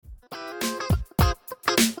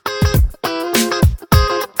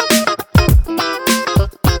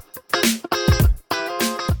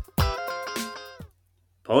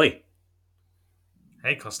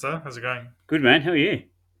Hey Costa, how's it going? Good man, how are you?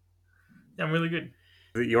 Yeah, I'm really good.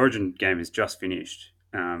 The Origin game is just finished,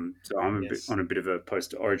 so I'm Yes. on a bit of a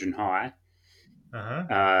post Origin high. Uh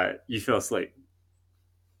huh. You fell asleep.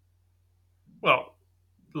 Well,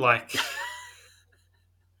 like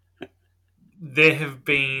there have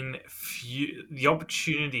been few the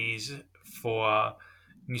opportunities for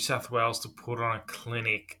New South Wales to put on a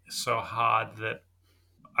clinic so hard that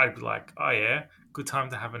I'd be like, oh yeah, good time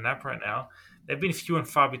to have a nap right now. They've been few and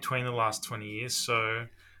far between the last 20 years, so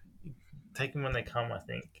take them when they come. I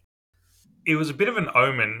think it was a bit of an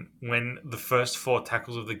omen when the first four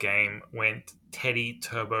tackles of the game went Teddy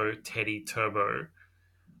Turbo, Teddy Turbo.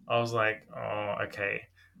 I was like, oh, okay,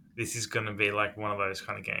 this is going to be like one of those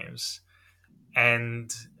kind of games,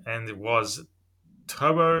 and it was.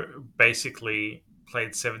 Turbo basically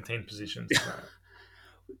played 17 positions tonight.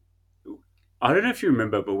 I don't know if you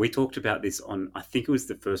remember, but we talked about this on, I think it was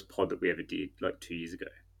the first pod that we ever did, like 2 years ago.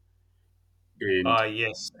 And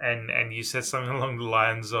Yes, and you said something along the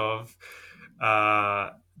lines of,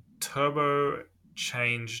 uh, Turbo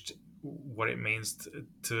changed what it means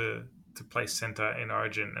to play center in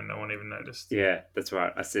Origin, and no one even noticed. yeah, that's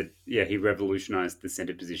right. I said, yeah, he revolutionized the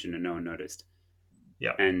center position and no one noticed.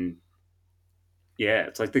 Yep. And yeah,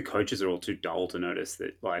 it's like the coaches are all too dull to notice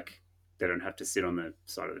that, like, they don't have to sit on the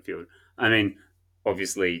side of the field. I mean,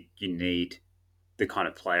 obviously, you need the kind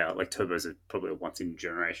of player like Turbo's probably a once in a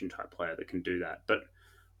generation type player that can do that. But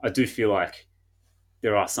I do feel like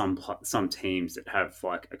there are some teams that have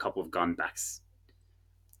like a couple of gun backs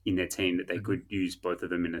in their team that they Hmm. could use both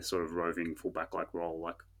of them in a sort of roving fullback like role,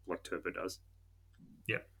 like Turbo does.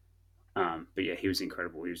 Yep. But yeah, he was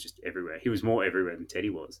incredible. He was just everywhere. He was more everywhere than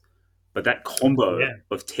Teddy was. But that combo Yeah.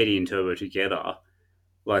 of Teddy and Turbo together,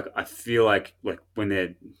 like I feel like when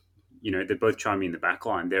they're both chiming in the back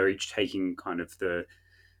line, they're each taking kind of the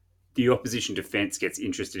opposition defense gets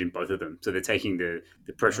interested in both of them. So they're taking the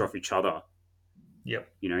pressure Uh-huh. off each other, Yep.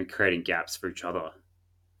 creating gaps for each other.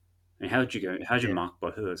 And how would you go? How'd you Yeah. mark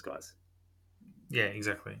both of those guys? Yeah.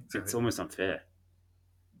 Exactly. It's Exactly. almost unfair.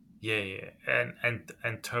 Yeah. Yeah.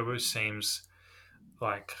 And Turbo seems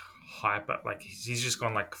like hyper. Like he's just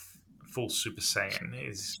gone like full Super Saiyan.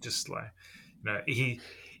 He's just like, he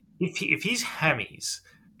if he's hammies,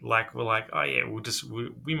 like we're like, oh yeah,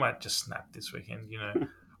 we might just snap this weekend.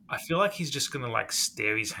 I feel like he's just gonna like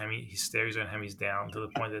stare his own hammies down to the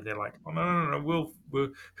point that they're like, oh no no no,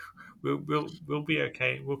 no we'll be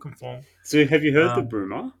okay, we'll conform. So have you heard the Um,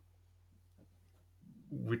 rumor?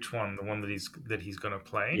 which one? The one that he's gonna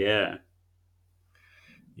play? Yeah,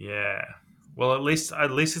 Yeah. Well, at least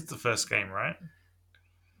it's the first game, right?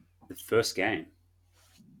 the first game.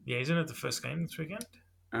 Yeah, isn't it the first game this weekend?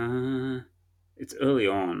 Uh, it's early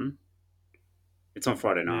on. It's on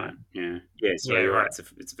Friday Yeah. night. Yeah, yeah. So Yeah. you're right. Right.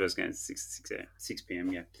 It's the first game. It's 6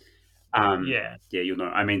 p.m. Yeah. Yeah. Yeah, you'll know.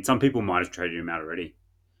 I mean, some people might have traded him out already.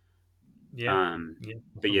 Yeah. Um, Yeah.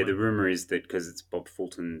 but yeah, Possibly. the rumor is that because it's Bob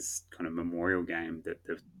Fulton's kind of memorial game, that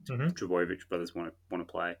the Hmm. Trebojevic brothers want to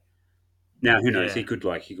play. Now, who knows? Yeah. He could.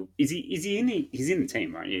 Is he in the? He's in the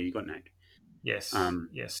team, right? Yeah, he got named. Yes. Um,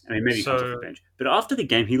 Yes. I mean, maybe he comes off the So bench. But after the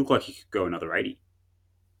game, he looked like he could go another 80.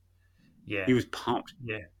 He yeah. was pumped.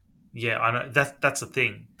 Yeah. Yeah. I know. That's the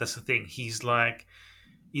thing. That's the thing. He's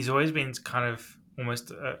always been kind of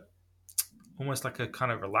almost like a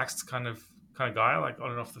kind of relaxed kind of guy, like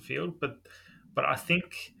on and off the field. But I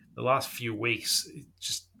think the last few weeks, it's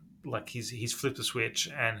just like he's flipped a switch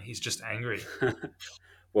and he's just angry.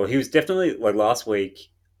 Well, he was definitely like last week.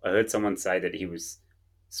 I heard someone say that he was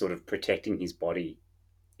sort of protecting his body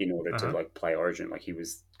in order Uh to huh. like play Origin. Like he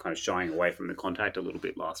was kind of shying away from the contact a little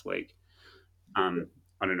bit last week. I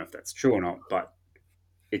don't know if that's true or not, but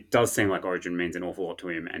it does seem like Origin means an awful lot to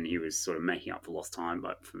him, and he was sort of making up for lost time,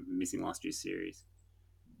 but for missing last year's series.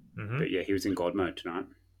 Mm-hmm. But yeah, he was in God mode tonight.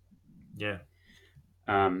 Yeah.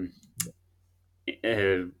 Um,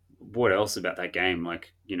 what else about that game?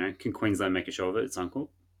 Like, can Queensland make a show of it? It's uncle.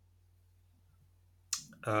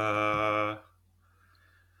 Uh,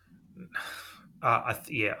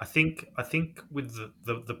 yeah, I think with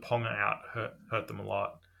the Ponga out hurt them a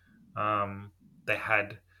lot. They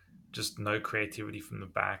had just no creativity from the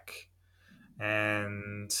back,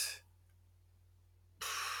 and I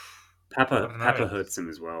Papa don't know. Papa hurts him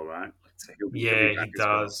as well, right? So he'll be Yeah, he back as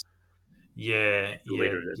well. does. Yeah, The yeah,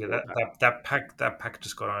 leader of the yeah. forward That pack. that that pack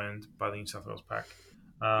just got owned by the New South Wales pack.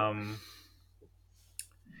 Um,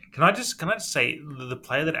 can I just say the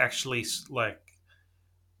player that actually like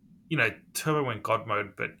Turbo went God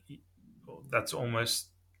mode, but that's almost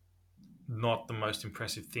not the most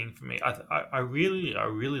impressive thing for me. I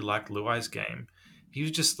really like Luai's game. He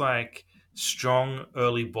was just like strong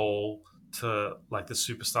early ball, to like the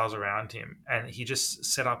superstars around him, and he just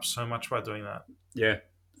set up so much by doing that. Yeah,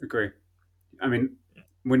 agree. I mean,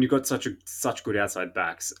 when you've got such good outside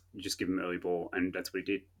backs, you just give him early ball, and that's what he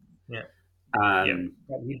did. Yeah, yeah. Um,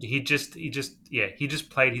 He just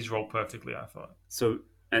played his role perfectly. I thought. so,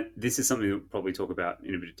 and this is something we'll probably talk about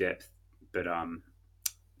in a bit of depth, but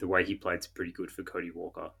the way he played is pretty good for Cody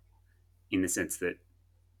Walker, in the sense that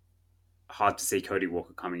hard to see Cody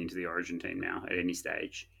Walker coming into the Origin team now at any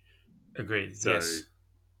stage. Agreed. So Yes.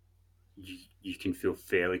 you can feel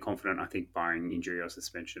fairly confident, I think, barring injury or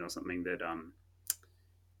suspension or something, that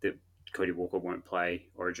Cody Walker won't play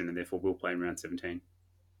Origin and therefore will play in round 17.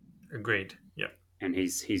 Agreed. Yeah. And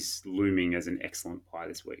he's looming as an excellent buy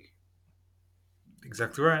this week.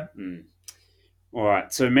 Exactly right. Mm. All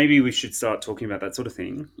right, so maybe we should start talking about that sort of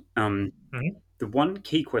thing. Mm-hmm. The one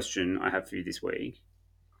key question I have for you this week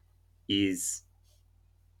is,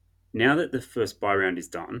 now that the first buy round is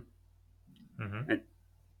done, Mm-hmm.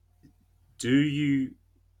 do you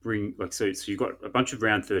bring like so you've got a bunch of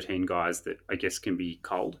round 13 guys that I guess can be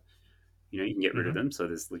culled. You can get rid of Mm-hmm. them. So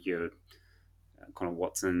there's like your Connor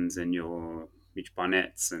Watsons and your Mitch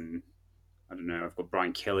Barnetts, and I don't know, I've got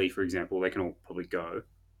Brian Kelly, for example. They can all probably go.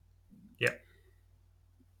 Yeah.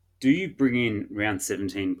 Do you bring in round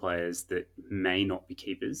 17 players that may not be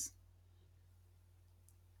keepers?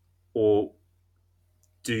 Or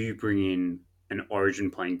do you bring in an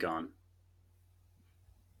Origin playing gun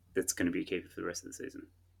that's going to be a keeper for the rest of the season?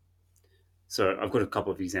 So I've got a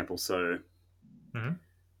couple of examples. So Mm-hmm.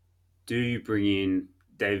 do you bring in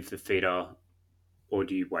David Fafita, or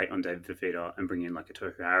do you wait on David Fafita and bring in like a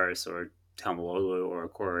Tohu Harris or a Talmalolo or a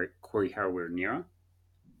Corey Harawira-Nira?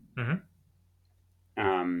 Mm-hmm.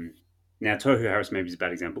 Now, Tohu Harris maybe is a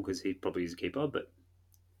bad example because he probably is a keeper, but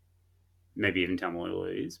maybe even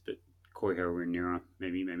Talmalolo is, but Corey Harawira-Nira,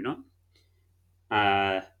 maybe not.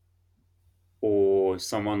 Or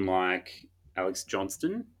someone like Alex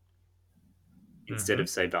Johnston instead Mm-hmm. of,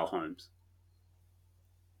 say, Val Holmes.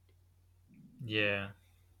 Yeah.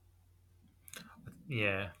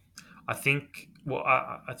 Yeah. I think. Well,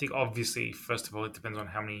 I think obviously, first of all, it depends on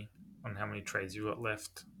how many trades you got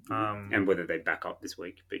left. And whether they back up this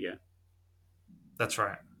week, but yeah. That's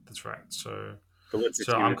right. That's right. So But let's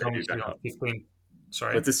so assume I'm that they currently do sitting back on up. 15.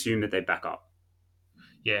 Sorry. Let's assume that they back up.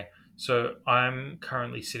 Yeah. So I'm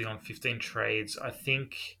currently sitting on 15 trades. I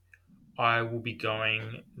think I will be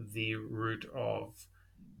going the route of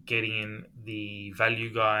getting in the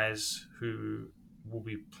value guys who will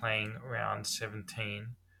be playing around 17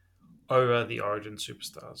 over the Origin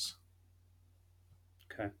superstars.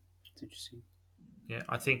 Okay, that's interesting. Yeah,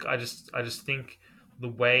 I just think the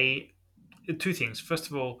way two things. First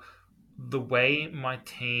of all, the way my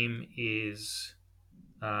team is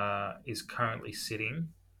currently sitting,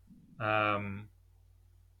 um,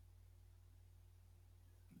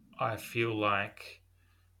 I feel like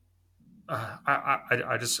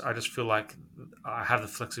I just feel like I have the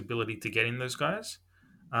flexibility to get in those guys,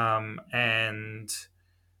 and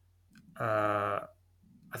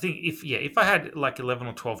I think if I had like 11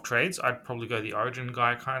 or 12 trades, I'd probably go the Origin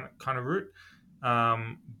guy kind of route.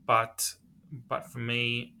 Um, but but for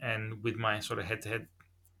me and with my sort of head to head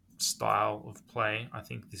style of play, I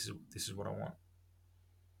think this is what I want.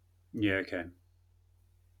 Yeah, okay.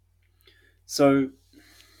 So,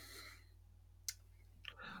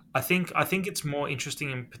 I think it's more interesting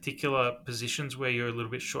in particular positions where you're a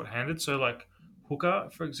little bit short-handed. So like hooker,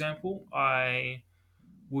 for example, I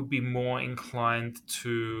would be more inclined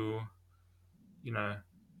to you know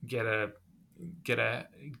get a get a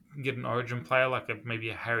get an Origin player like maybe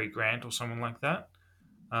a Harry Grant or someone like that,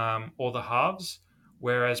 or the halves.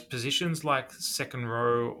 Whereas positions like second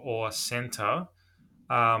row or center,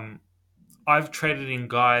 um, I've traded in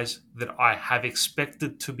guys that I have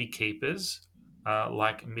expected to be keepers,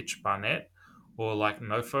 like Mitch Barnett or like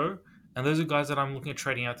Nofo, and those are guys that I'm looking at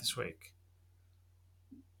trading out this week.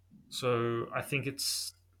 So I think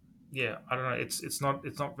it's yeah, I don't know. It's not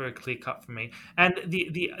very clear cut for me. And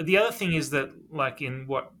the other thing is that like in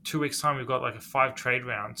what 2 weeks time we've got like a 5 trade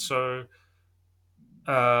round. So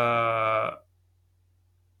uh,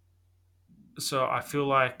 so I feel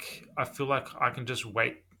like I can just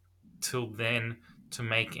wait till then to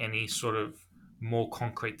make any sort of more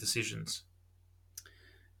concrete decisions.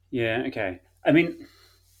 yeah, okay. I mean,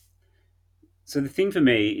 so the thing for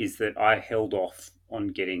me is that I held off on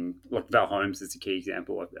getting, like, Val Holmes is a key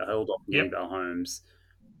example. I held off on getting Yep. Val Holmes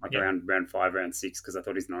like Yep. around round 5, round 6, because I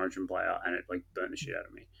thought he's an Origin player, and it like burnt the shit out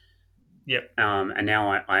of me. Yep. And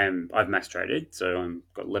now I've max traded, so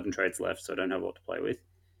I've got 11 trades left, so I don't have a lot to play with.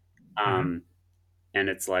 Mm-hmm. Um, and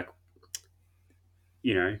it's like,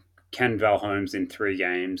 you know, can Val Holmes in 3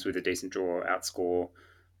 games with a decent draw outscore,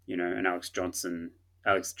 an Alex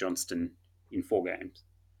Johnston in 4 games,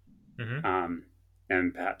 Mm-hmm.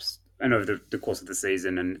 and perhaps and over the course of the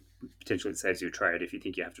season, and potentially it saves you a trade if you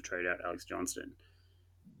think you have to trade out Alex Johnston.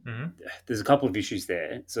 Mm-hmm. There's a couple of issues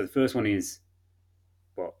there. So the first one is,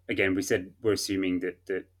 well, again, we said we're assuming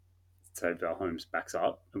that so Val Holmes backs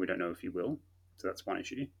up, and we don't know if he will. So that's one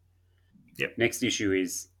issue. Yep. Next issue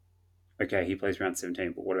is, okay, he plays round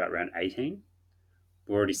 17, but what about round 18?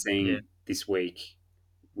 We're already Yeah. seeing this week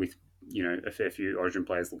with a fair few Origin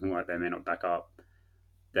players looking like they may not back up,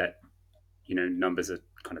 that numbers are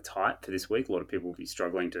kind of tight for this week. A lot of people will be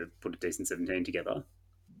struggling to put a decent 17 together.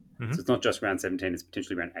 So Mm-hmm. it's not just round 17; it's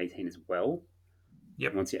potentially round 18 as well. And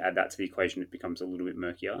Yep. once you add that to the equation, it becomes a little bit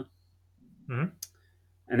murkier. Mm-hmm.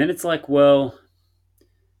 And then it's like, well,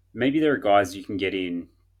 maybe there are guys you can get in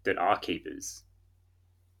that are keepers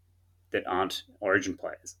that aren't Origin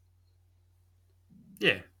players,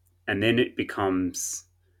 Yeah. and then it becomes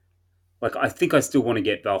like, I think I still want to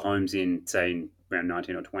get Val Holmes in, say, in round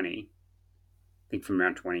 19 or 20. I think from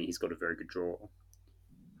round 20 he's got a very good draw.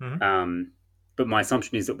 Mm-hmm. Um, but my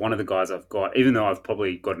assumption is that one of the guys I've got, even though I've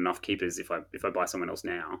probably got enough keepers if I buy someone else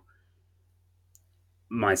now,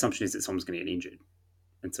 my assumption is that someone's going to get injured,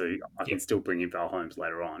 and so I can Yep. still bring in Val Holmes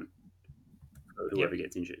later on, for whoever Yep.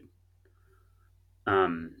 gets injured.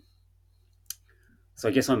 Um, so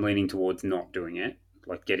I guess I'm leaning towards not doing it,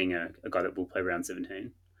 like getting a guy that will play round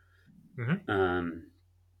 17. Mm-hmm. Um,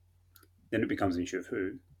 then it becomes an issue of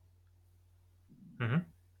who. Mm-hmm.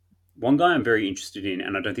 One guy I'm very interested in,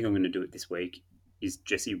 and I don't think I'm going to do it this week, is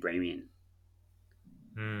Jesse Ramian.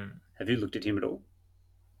 Mm. Have you looked at him at all?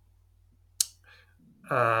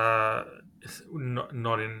 Uh,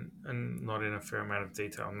 not in a fair amount of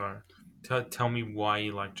detail. No. Tell me why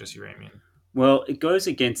you like Jesse Ramian. Well, it goes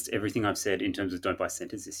against everything I've said in terms of don't buy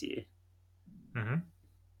centers this year. Mm-hmm.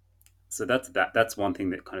 So that's one thing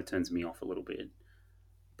that kind of turns me off a little bit.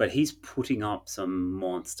 But he's putting up some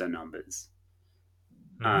monster numbers.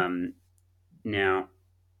 Mm-hmm. Um, Now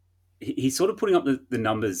he's sort of putting up the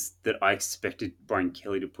numbers that I expected Brian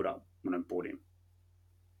Kelly to put up when I bought him.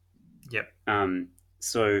 Yep.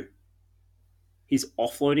 So he's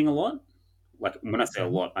offloading a lot. Like, when I say a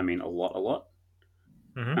Mm-hmm. lot, I mean a lot.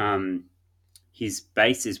 Mm-hmm. Um, his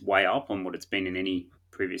base is way up on what it's been in any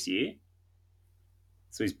previous year.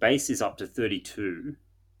 So his base is up to 32,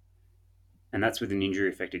 and that's with an injury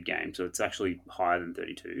affected game. So it's actually higher than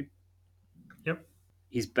 32. Yep.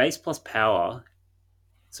 His base plus power,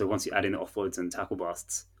 so once you add in the offloads and tackle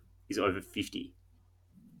busts, is over 50.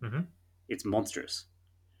 Mm-hmm. It's monstrous.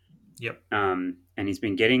 Yep. And he's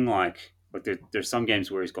been getting like there's some games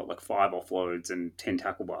where he's got like 5 offloads and 10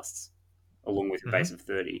 tackle busts, along with a base Mm-hmm. of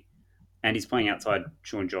 30. And he's playing outside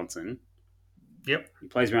Sean Johnson. Yep. He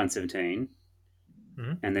plays around 17,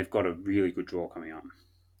 Mm-hmm. and they've got a really good draw coming up.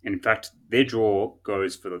 And in fact, their draw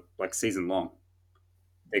goes for the like season long.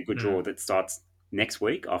 Their good Mm-hmm. draw that starts next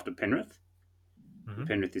week after Penrith. Mm-hmm.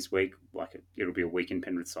 Penrith this week, like it'll be a week in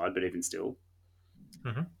Penrith side, but even still,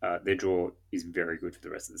 Mm-hmm. their draw is very good for the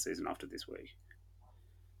rest of the season after this week.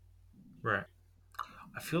 Right.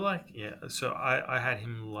 I feel like, yeah. So I had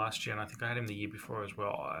him last year, and I think I had him the year before as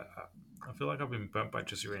well. I feel like I've been burnt by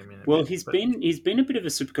Jesse Ramian a Well, bit, he's but been he's been a bit of a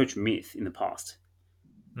Supercoach myth in the past,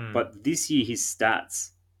 mm, but this year his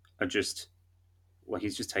stats are just like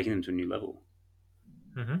he's just taking them to a new level.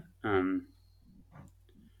 mm-hmm. Um,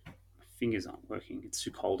 my fingers aren't working. It's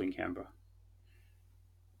too cold in Canberra.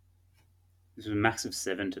 This was a max of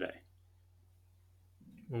 7 today.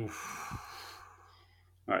 Oof.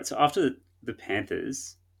 All right, so after the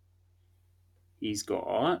Panthers, he's got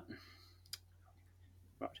right.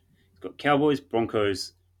 He's got Cowboys,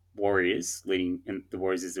 Broncos, Warriors leading, and the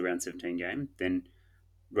Warriors is the round 17 game. Then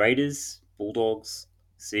Raiders, Bulldogs,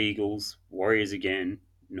 Seagulls, Warriors again,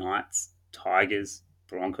 Knights, Tigers,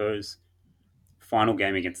 Broncos. Final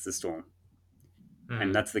game against the Storm, and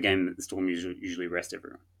Mm, that's the game that the Storm usually rest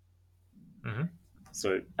everyone. mm-hmm.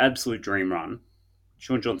 So absolute dream run.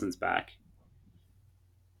 Sean Johnson's back.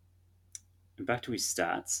 And back to his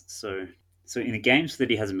stats. So in the games that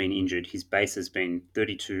he hasn't been injured, his base has been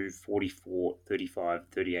 32, 44, 35,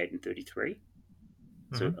 38, and 33.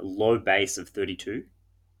 So Mm-hmm. a low base of 32 and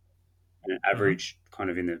an Mm-hmm. average kind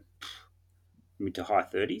of in the mid to high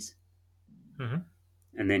 30s. Mm-hmm.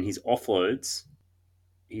 And then his offloads,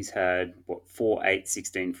 he's had what, 4, 8,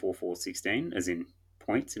 16, 4, 4, 16, as in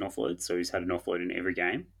points in offloads. So he's had an offload in every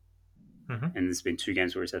game. Mm-hmm. And there's been 2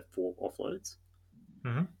 games where he's had 4 offloads.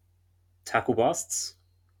 Mm-hmm. Tackle busts,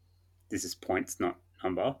 this is points, not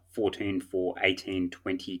number, 14, 4, 18,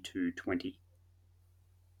 22, 20.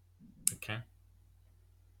 Okay.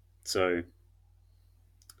 So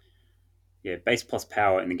yeah, base plus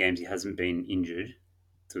power in the games he hasn't been injured.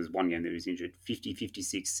 So there's one game that he was injured: 50,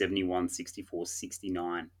 56, 71, 64,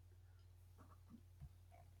 69.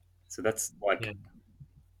 So that's Yeah. like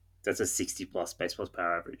that's a 60 plus base plus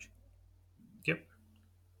power average. Yep.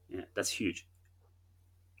 Yeah, that's huge.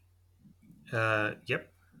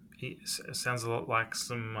 Yep. Sounds a lot like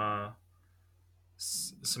some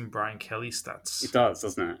Brian Kelly It stats. does,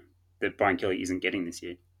 doesn't it? That Brian Kelly isn't getting this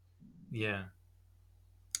year. Yeah.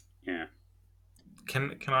 Yeah.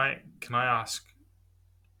 Can I ask?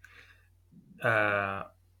 Uh,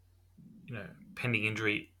 pending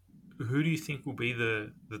injury, who do you think will be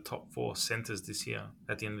the top four centers this year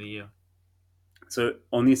at the end of the year? So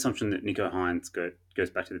on the assumption that Nico Hines goes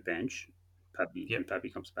back to the bench, Pappy Yep. and Pappy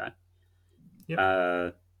comes back. Yep.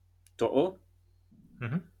 Uh, Dotto,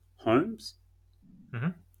 Mm-hmm. Holmes. Mm-hmm.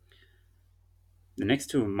 The next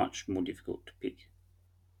two are much more difficult to pick.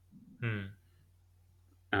 Hmm.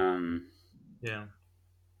 Um, Yeah.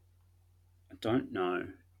 I don't know,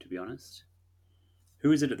 to be honest.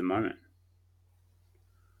 Who is it at the moment?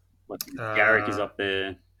 Like Garrick is Uh, up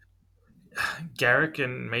there. Garrick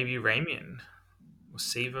and maybe Ramian or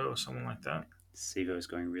Sivo or someone like that. Sivo is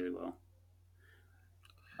going really well.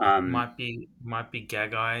 Might be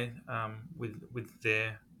Gagai with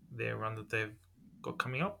their run that they've got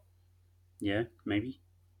coming up. Yeah, maybe.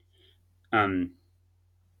 Um,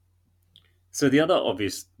 so the other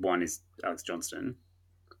obvious one is Alex Johnston.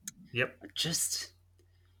 Yep. I just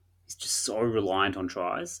He's just so reliant on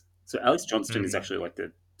tries. So Alex Johnston is Mm. actually like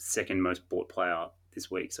the second most bought player this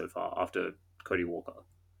week so far after Cody Walker.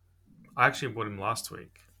 I actually bought him last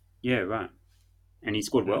week. Yeah, right. And he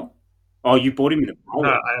scored Mm. well. Oh, you bought him in the No,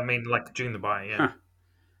 bye week. I mean like during the buy, yeah,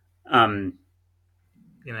 Huh. Um,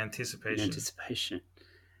 in in anticipation. anticipation.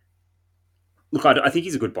 Look, I think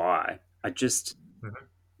he's a good buy. Mhm.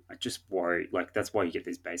 I just worry. Like that's why you get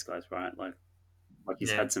these base guys, right? Like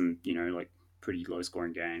he's Yeah. had some, like pretty low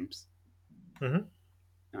scoring games. Hmm.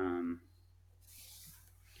 Um,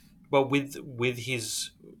 But with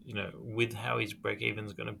his with how his break even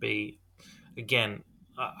is going to be, again,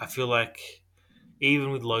 I feel like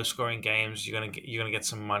even with low scoring games, you're gonna get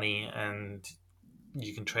some money and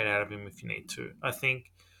you can trade out of him if you need to. I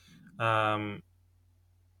think um,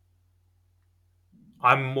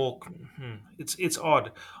 I'm more. It's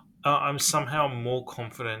odd. I'm somehow more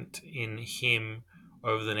confident in him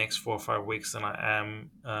over the next 4 or 5 weeks than I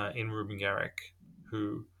am in Ruben Garrick,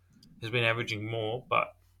 who has been averaging more,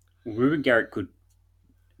 but Ruben Garrick could.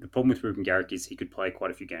 The problem with Ruben Garrick is he could play quite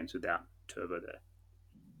a few games without Turbo there,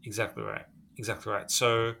 exactly right, exactly right.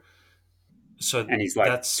 So and he's like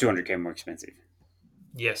that's 200k more expensive.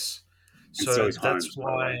 yes. And so So is that's Holmes, by the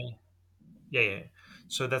why, way. yeah, yeah.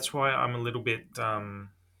 So that's why I'm a little bit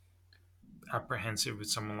apprehensive with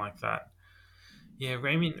someone like that. Yeah,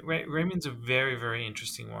 Raymond's a very, very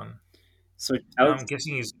interesting one. So I'm Alex,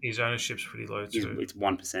 guessing his ownership's pretty low too. it's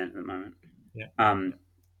 1% at the moment. Yeah. Um,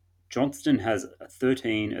 Johnston has a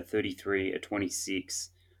 13, a 33, a 26,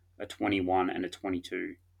 a 21, and a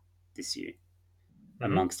 22 this year,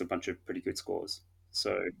 Mm-hmm. amongst a bunch of pretty good scores.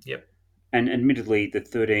 So, Yep. and admittedly, the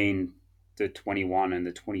 13, the 21, and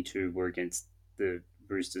the 22 were against the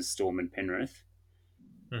Roosters, Storm, and Penrith.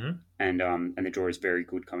 Mm-hmm. And the draw is very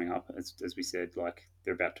good coming up, as we said. Like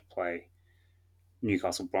they're about to play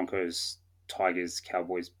Newcastle Broncos, Tigers,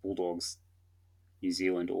 Cowboys, Bulldogs, New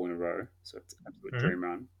Zealand all in a row. So it's an absolute Mm-hmm. dream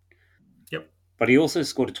run. Yep. But he also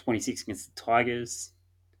scored a 26 against the Tigers.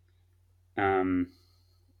 Um,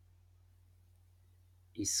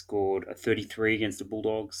 he scored a 33 against the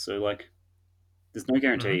Bulldogs. So like, there's no Mm-hmm.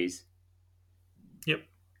 guarantees. Yep.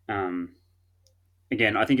 Um,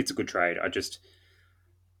 again, I think it's a good trade. I just,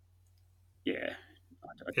 yeah,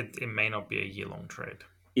 It may not be a year long trade.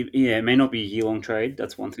 it may not be a year long trade.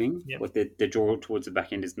 That's one thing. Yep. Like the draw towards the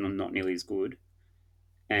back end is not nearly as good,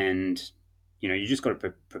 and you just got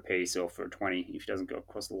to prepare yourself for a 20 if he doesn't go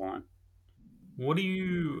across the line. What do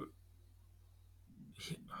you?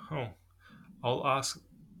 Oh, I'll ask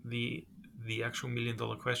the the actual $1 million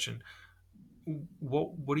question.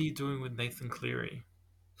 What are you doing with Nathan Cleary?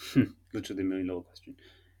 Literally $1 million question.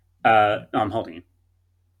 Yeah. No, I'm holding him.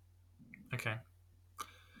 Okay.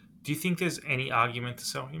 Do you think there's any argument to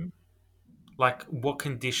sell him? Like, what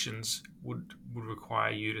conditions would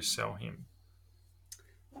require you to sell him?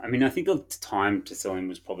 I mean, I think the time to sell him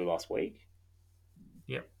was probably last week,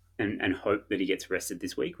 Yep. and hope that he gets rested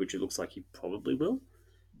this week, which it looks like he probably will.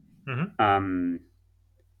 Mm-hmm. Um,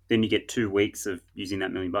 then you get 2 weeks of using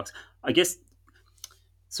that $1 million. I guess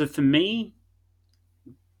so. For me,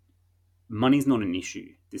 money's not an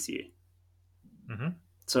issue this year. Mm-hmm.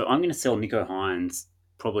 So I'm going to sell Nico Hines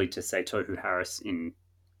probably to say Tohu Harris in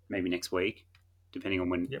maybe next week, depending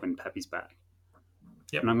on Yep. when Pappy's back.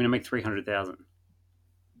 Yep. And I'm going to make 300,000.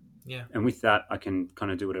 Yeah. And with that, I can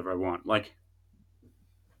kind of do whatever I want. Like,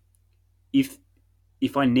 if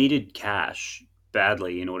I needed cash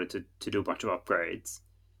badly in order to do a bunch of upgrades,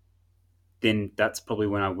 then that's probably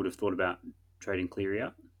when I would have thought about trading Cleary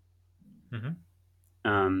out.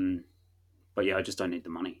 Mm-hmm. But yeah, I just don't need the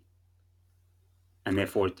money, and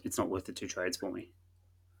therefore it's not worth the two trades for me.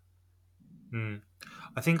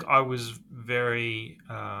 I think I was very,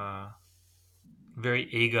 very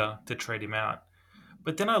eager to trade him out,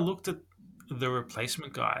 but then I looked at the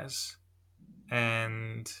replacement guys,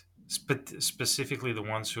 and specifically the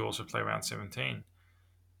ones who also play round 17,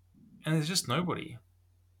 and there's just nobody.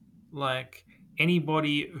 Like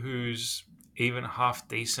anybody who's even half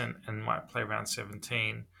decent and might play round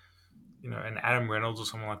 17, an Adam Reynolds or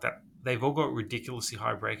someone like that, they've all got ridiculously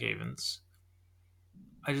high break evens.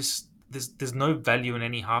 I just there's no value in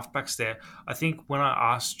any halfbacks there. I think when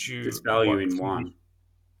I asked There's you value what in one.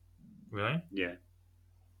 really, Yeah.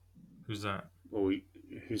 who's that? Well,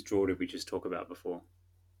 whose draw did we just talk about before?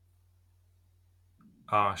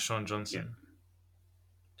 Sean Yeah. Johnson.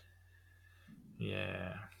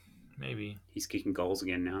 Yeah, maybe. He's kicking goals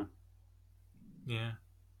again now. Yeah.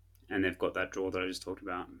 And they've got that draw that I just talked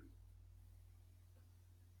about.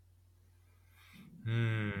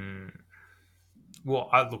 Well,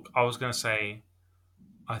 I was going to say,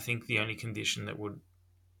 I think the only condition that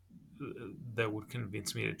would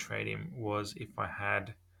convince me to trade him was if I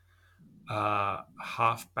had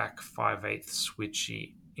halfback 5/8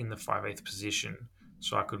 switchy in the 5/8 position,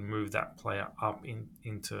 so I could move that player up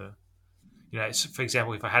into, so for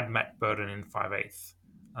example, if I had Matt Burton in 5/8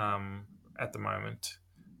 at the moment,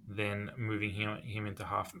 then moving him into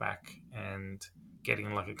halfback and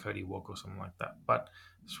getting like a Cody Walker or something like that. But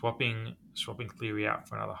swapping Cleary out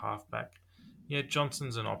for another halfback, yeah,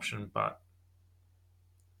 Johnson's an option, but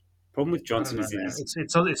Problem with I don't Johnson know, is man. his.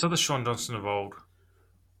 It's not the Sean Johnson of old.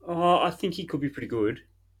 Oh, I think he could be pretty good.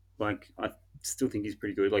 Like, I still think he's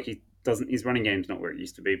pretty good. Like, he doesn't. His running game's not where it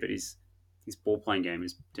used to be, but his ball playing game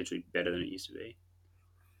is potentially better than it used to be.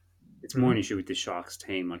 It's more an Mm-hmm. issue with the Sharks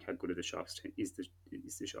team. Like, how good are the Sharks team? Is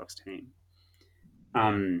the Sharks team?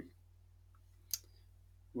 Yeah.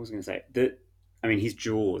 What was I going to say? I mean, his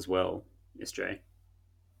dual as well, SJ,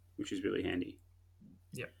 which is really handy.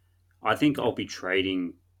 Yeah. I think I'll be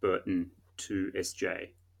trading Burton to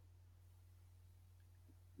SJ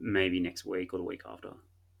maybe next week or the week after.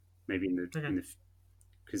 Maybe Okay. in the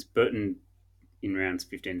because Burton in rounds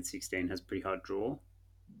 15 and 16 has a pretty hard draw.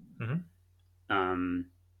 Mm-hmm. Um,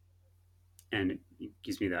 and it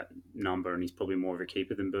gives me that number, and he's probably more of a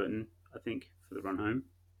keeper than Burton, I think, for the run home.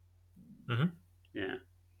 Mm-hmm. Yeah.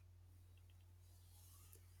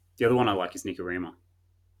 The other one I like is Nicarima,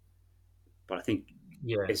 but I think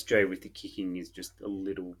Yeah. SJ with the kicking is just a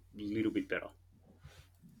little bit better.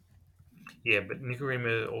 Yeah, but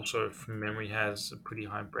Nicarima also, from memory, has a pretty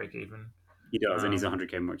high break even. He does, and he's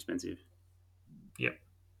 100k more expensive. Yep.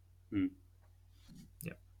 Hmm.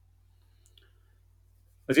 Yep.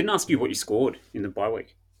 I didn't ask you what you scored in the bye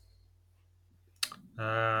week.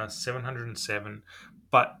 707.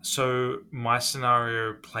 But so my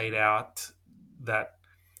scenario played out that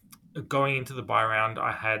going into the buy round,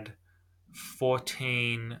 I had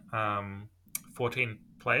 14, 14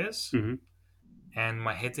 players, Mm-hmm. and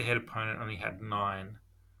my head-to-head opponent only had 9.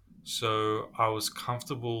 So I was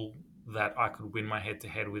comfortable that I could win my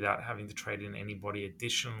head-to-head without having to trade in anybody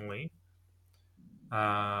additionally.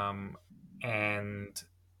 And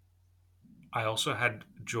I also had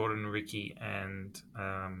Jordan Ricky and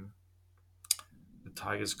the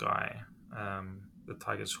Tigers guy, the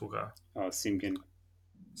Tigers hooker, Oh, Simkin.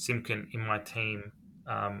 Simpkin in my team,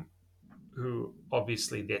 who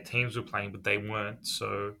obviously their teams were playing, but they weren't.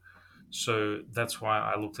 So that's why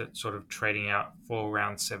I looked at sort of trading out for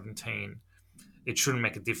round 17. It shouldn't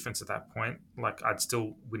make a difference at that point. Like I'd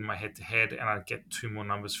still win my head to head, and I'd get 2 more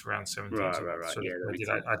numbers for round 17. Right. So, so Yeah, that's that what I makes did.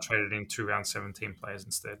 sense. I traded in 2 round 17 players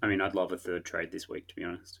instead. I mean, I'd love a third trade this week, to be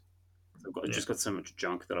honest. I've Yeah, just got so much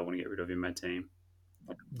junk that I want to get rid of in my team.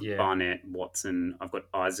 Like yeah, Barnett, Watson. I've got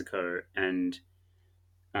Isaaco and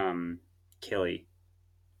Kelly.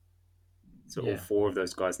 So all yeah. 4 of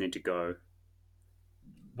those guys need to go.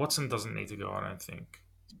 Watson doesn't need to go. I don't think.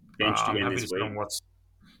 Benched I'm again happy this to sit on week. Watson.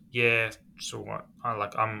 Yeah. So what?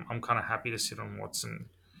 I'm kind of happy to sit on Watson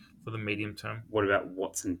for the medium term. What about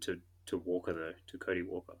Watson to Walker though? To Cody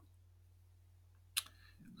Walker.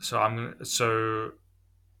 So I'm gonna. So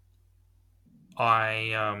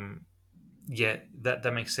I yeah,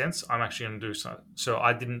 that makes sense. I'm actually going to do so. So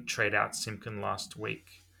I didn't trade out Simpkin last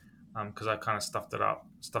week because I kind of stuffed it up.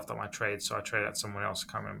 stuffed up my trade, so I traded out someone else.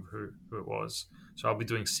 I can't remember who it was. So I'll be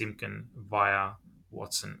doing Simpkin via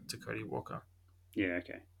Watson to Cody Walker. Yeah,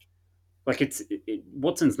 okay. Like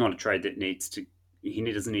Watson's not a trade that needs to. He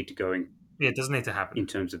doesn't need to go Yeah, it doesn't need to in happen.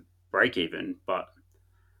 terms of break even, but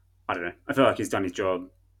I don't know. I feel like he's done his job.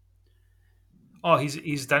 Oh,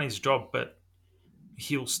 he's done his job, but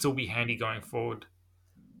he'll still be handy going forward.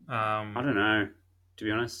 I Um, don't know. To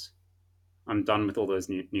be honest, I'm done with all those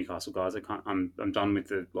Newcastle guys. I can't. I'm done with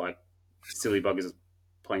the like silly buggers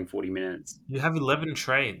playing 40 minutes. you have 11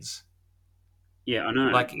 trades. Yeah, I know,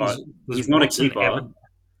 Like, but does he's not a Watson ever? keeper.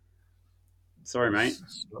 Sorry, mate.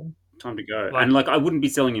 Time to go. And Like, like, I wouldn't be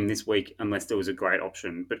selling him this week unless there was a great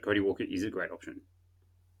option. But Cody Walker is a great option.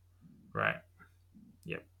 right?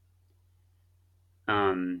 Yep.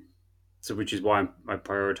 Um, so which is why I'm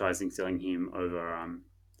prioritizing selling him over,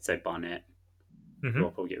 say, Barnett, who I'll Mm-hmm.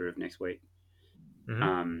 probably get rid of next week. Mm-hmm.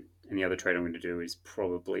 And the other trade I'm going to do is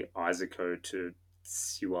probably Isaaco to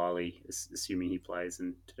Siwali, assuming he plays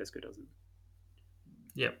and Tedesco doesn't.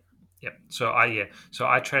 Yep. Yep. So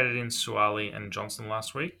I traded in Suwali and Johnson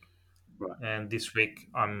last week, Right. and this week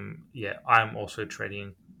I'm also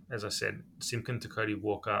trading, as I said, Simpkin to Cody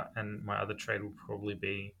Walker, and my other trade will probably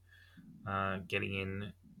be getting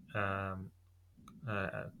in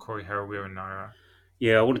Corey Harawira and Naira.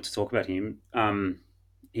 Yeah, I wanted to talk about him.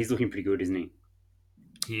 He's looking pretty good, isn't he?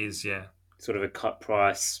 He is, yeah. Sort of a cut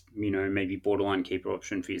price, maybe borderline keeper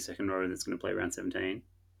option for your second row that's going to play around 17.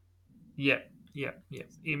 Yeah, yeah, yeah.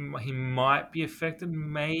 He might be affected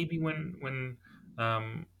maybe when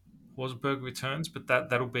Forsberg returns, but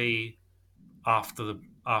that'll be after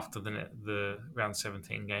the round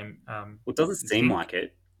 17 game. Well, it doesn't I seem think. like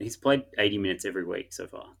it. He's played 80 minutes every week so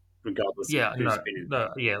far, regardless of Yeah, who's no, been in.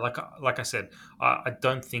 no, yeah. Like I said, I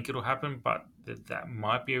don't think it'll happen, but that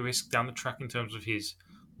might be a risk down the track in terms of his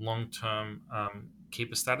long term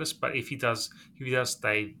keeper status. But if he does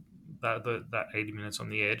stay that 80 minutes on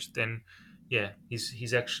the edge, then yeah,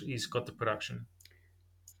 he's got the production.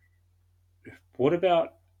 What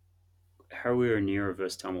about Harry O'Neill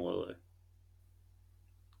versus Tamalolo?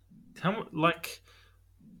 Like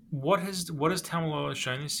what has Tamalolo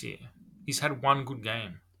shown this year? He's had one good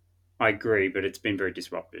game. I agree, but it's been very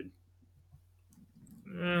disrupted.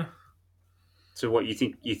 Eh, So what you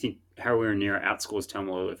think? You think Harry O'Neill outscores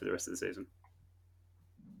Tamalolo for the rest of the season?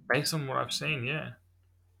 based on what I've seen, yeah,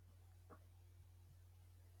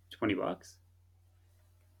 $20.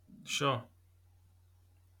 sure.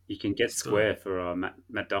 You can get Still, square for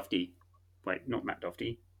Matt Duffy. Wait, not Matt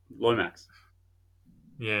Duffy. Lomax.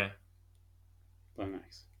 yeah,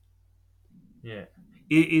 Lomax. yeah.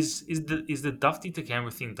 Is the Dufty to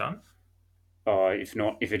camera thing done? If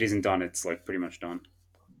not, if it isn't done, it's like pretty much done.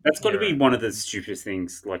 That's got Yeah, to be right. one of the stupidest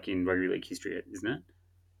things, like in rugby league history, isn't it?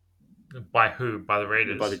 By who? By the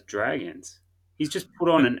By the Raiders. Dragons. He's just put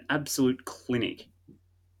on But an absolute clinic.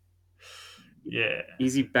 yeah,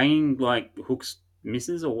 Is he banging like hooks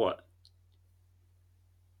misses or what?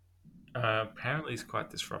 apparently it's quite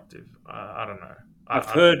disruptive. I don't know. I've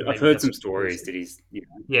Maybe heard that's some stories bullshit. that he's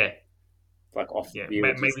Yeah, like off the yeah.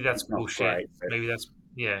 field. Maybe that's He's not bullshit. great, but, Maybe that's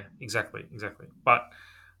yeah. Exactly, exactly. But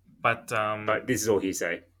but this is all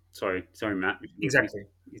hearsay. Sorry, Matt. exactly,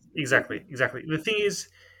 exactly, exactly.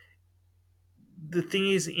 The thing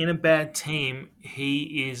is, in a bad team,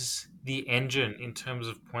 he is the engine in terms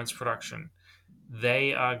of points production.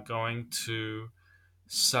 They are going to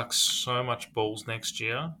suck so much balls next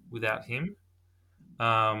year without him.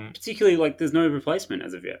 Um, Particularly like there's no replacement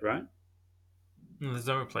as of yet, right? there's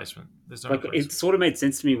no replacement. There's no Like it replacement. sort of made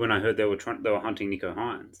sense to me when I heard they were hunting Nico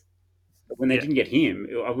Hines. But when they Yeah, didn't get him,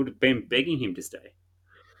 I would have been begging him to stay.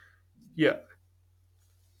 yeah,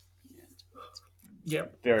 Yeah, it's yeah.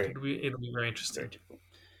 very It'll be very very interesting. difficult.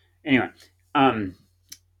 Anyway, um,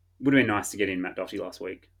 would have been nice to get in Matt Doherty last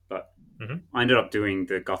week, but Hmm. I ended up doing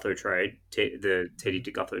the Gutho trade, the Teddy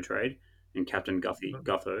to Gutho trade, and Captain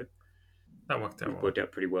Gutho. That worked out It well. worked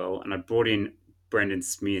out pretty well, and I brought in Brendan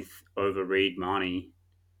Smith over Reed Marnie,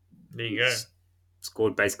 There you go. who's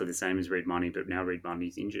scored basically the same as Reed Marnie, but now Reed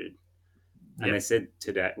Marnie's injured. And they Yep. said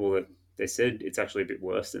today, well, they said it's actually a bit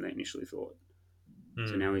worse than they initially thought.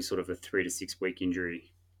 So Mm. now he's sort of a 3 to 6 week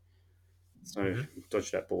injury. So Hmm.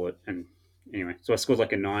 dodged that bullet. And anyway, so I scored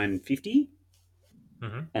like a 950,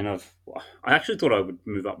 Hmm. and I actually thought I would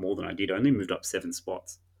move up more than I did. I only moved up 7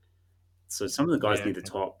 spots. So some of the guys Yeah. near the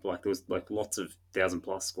top, like there was like lots of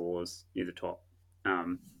 1,000+ scores near the top.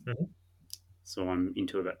 Um, Hmm. so I'm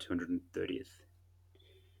into about 230th.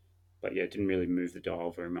 But yeah, it didn't really move the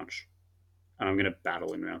dial very much. And I'm going to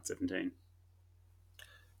battle in round 17.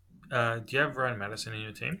 Do you have Ryan Madison in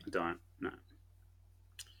your team? I don't. No.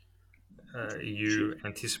 Are you Shit.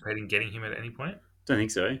 anticipating getting him at any point? Don't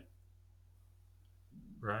think so.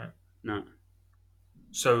 Right. No.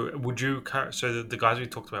 So would you? So the guys we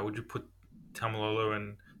talked about, would you put Tamalolo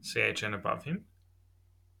and CHN above him?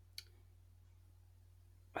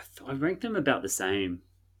 I ranked them about the same,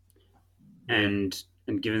 Yeah. and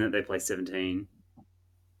given that they play 17,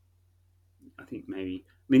 I think maybe.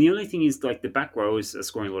 I mean, the only thing is like the back rowers are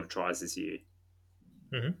scoring a lot of tries this year,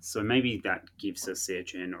 Hmm. so maybe that gives us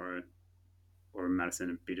CHN or a Madison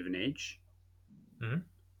a bit of an edge Hmm.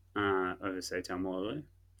 over say Tamalolo.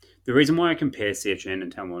 The reason why I compare CHN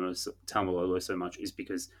and Tamalolo so much is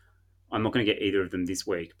because I'm not going to get either of them this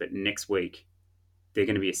week, but next week they're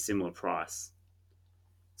going to be a similar price.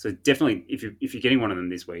 So definitely, if you're getting one of them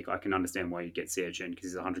this week, I can understand why you get CHN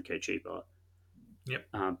because it's 100k cheaper. Yep.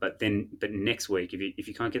 But next week, if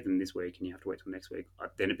you can't get them this week and you have to wait till next week,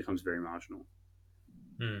 then it becomes very marginal.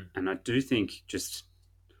 Mm. And I do think I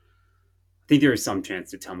think there is some chance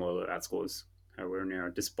that Tamalolo outscores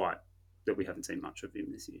Harawira, despite that we haven't seen much of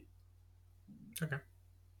him this year. Okay.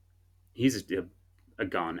 He's a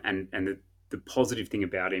gun, and the positive thing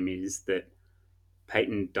about him is that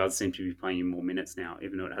Peyton does seem to be playing him more minutes now,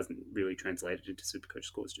 even though it hasn't really translated into Supercoach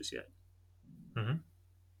scores just yet. Hmm.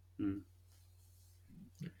 Mm.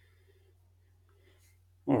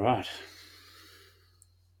 All right.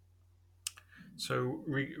 So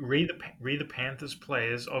read the Panthers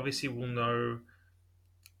players. Obviously, we'll know.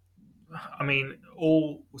 I mean,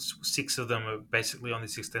 all six of them are basically on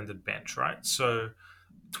this extended bench, right? So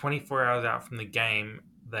 24 hours out from the game,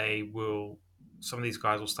 they will. Some of these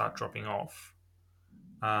guys will start dropping off.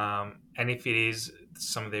 And if it is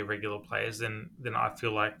some of their regular players, then I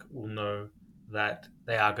feel like we'll know that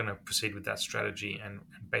they are going to proceed with that strategy and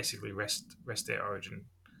basically rest their Origin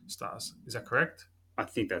stars. Is that correct? I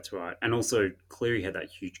think that's right. And also, Cleary had that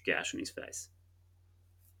huge gash on his face,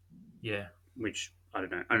 Yeah, which I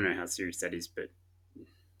don't know. I don't know how serious that is, but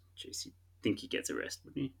jeez, you think he gets a rest,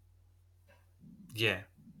 wouldn't you? yeah,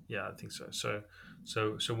 yeah. I think so.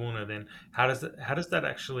 So we'll know then. How does that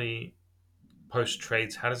actually post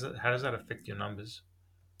trades? How does that affect your numbers?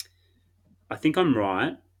 I think I'm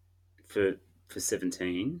right for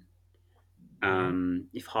 17. Hmm.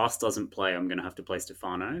 If Haas doesn't play, I'm going to have to play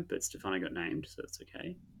Stefano, but Stefano got named, so that's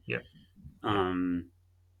okay. Yep. Yep. Um,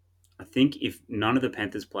 I think if none of the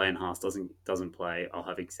Panthers play and Haas doesn't play, I'll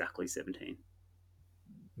have exactly 17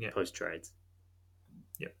 Yep. post trades.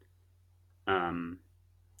 Yep. Um,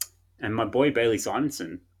 and my boy Bailey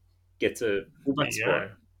Simonson gets a There fullback you spot,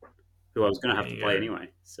 go. who I was going to There have to you play go. anyway.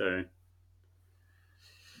 So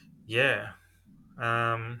Yeah.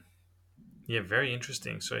 Um, yeah. Very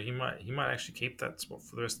interesting. So he might actually keep that spot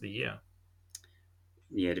for the rest of the year.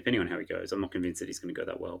 yeah, depending on how he goes, I'm not convinced that he's going to go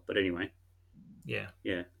that well. But anyway, Yeah.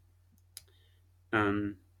 yeah,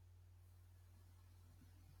 um,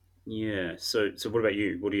 yeah. So what about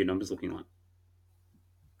you? What are your numbers looking like?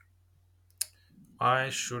 I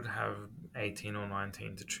should have 18 or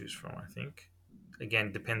 19 to choose from. I think.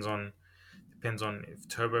 Again, depends on if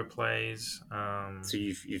Turbo plays. So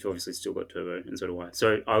you've obviously still got Turbo, and so do I.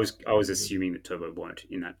 So I was assuming that Turbo won't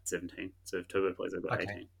in that 17. So if Turbo plays, I've got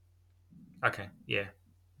Okay. 18. Okay. Yeah.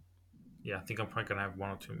 Yeah. I think I'm probably gonna have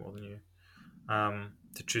one or two more than you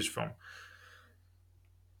to choose from.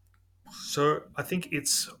 So I think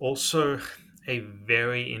it's also a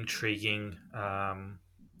very intriguing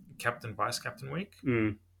captain vice captain week.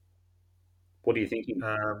 Mm. What are you thinking?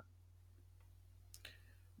 Um,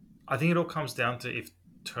 I think it all comes down to if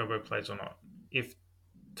Turbo plays or not. If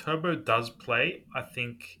Turbo does play, I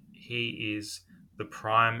think he is the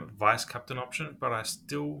prime vice captain option. But I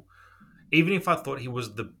still, even if I thought he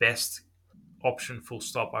was the best option, full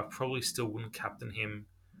stop, I probably still wouldn't captain him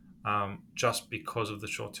just because of the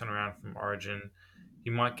short turnaround from Origin.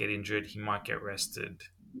 He might get injured. He might get rested.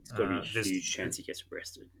 It's got to be a There's huge chance he gets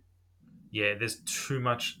arrested. yeah, there's too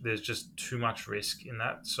much. There's just too much risk in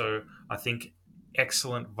that. So I think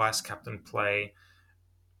excellent vice captain play,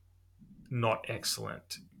 not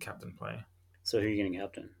excellent captain play. So who are you getting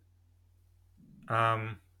captain?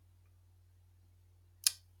 Um,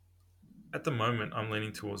 at the moment, I'm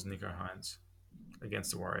leaning towards Nico Hines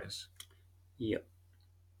against the Warriors, Yep,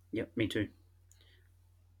 yep, me too.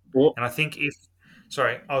 Or and I think if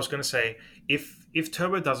sorry, I was going to say if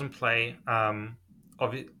Turbo doesn't play,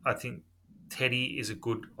 I think Teddy is a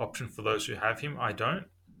good option for those who have him. I don't,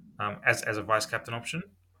 as a vice captain option.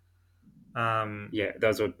 Um, yeah, that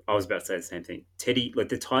was what I was about to say. The same thing. Teddy, like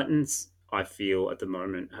the Titans, I feel at the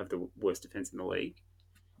moment have the worst defense in the league,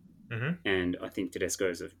 mhm. and I think Tedesco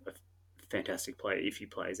is a fantastic player if he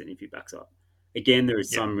plays and if he backs up. Again, there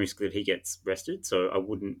is Yep. some risk that he gets rested, so I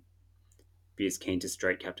wouldn't be as keen to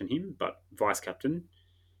straight captain him, but vice captain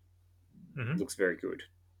Hmm. looks very good.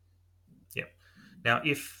 Yeah. Now,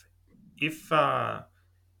 if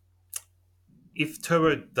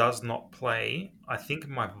Turbo does not play, I think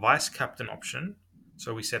my vice captain option.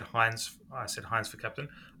 So we said Heinz. I said Heinz for captain.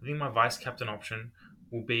 I think my vice captain option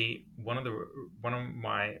will be one of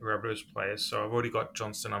my Rabbitohs players. So I've already got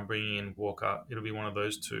Johnston. I'm bringing in Walker. It'll be one of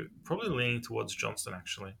those two. Probably leaning towards Johnston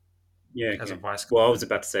actually Yeah, as a okay. vice Well, I was captain.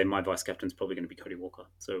 about to say my vice captain's probably going to be Cody Walker,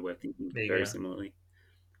 so we're thinking There you very go. similarly.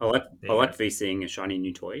 I like There I you like go. VCing a shiny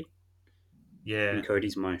new toy, and Yeah.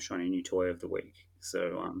 Cody's my shiny new toy of the week.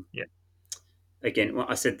 So Yeah. again, well,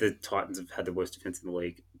 I said the Titans have had the worst defense in the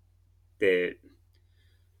league. They're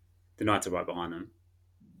the Knights are right behind them.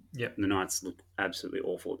 Yep. The Knights look absolutely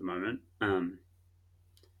awful at the moment.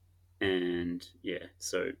 And yeah,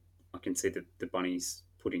 so I can see the Bunnies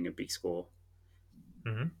putting a big score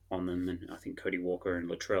Hmm. on them, and I think Cody Walker and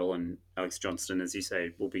Latrell and Alex Johnston, as you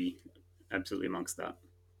say, will be absolutely amongst that.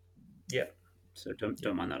 Yep. So don't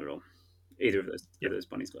Yep. mind that at all. Either of Yep. those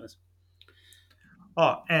Bunnies guys.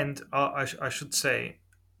 Oh, and I should say,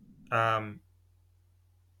 um,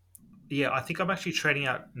 yeah, I think I'm actually trading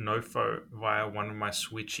out Nofo via one of my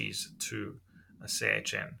switchies to a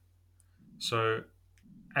CHN. So,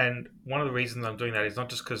 and one of the reasons I'm doing that is not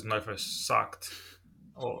just because Nofo sucked,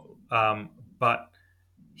 but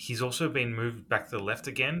he's also been moved back to the left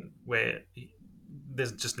again, where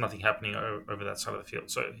there's just nothing happening over that side of the field.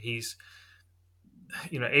 So he's,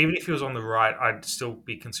 even if he was on the right, I'd still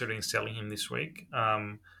be considering selling him this week.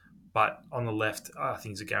 But on the left, I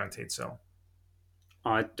think he's a guaranteed sell.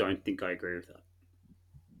 I don't think I agree with that.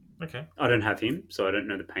 Okay. I don't have him, so I don't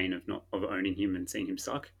know the pain of not of owning him and seeing him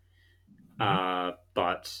suck. Hmm.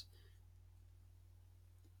 But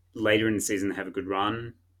later in the season, they have a good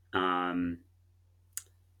run. Um,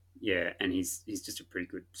 yeah, and he's just a pretty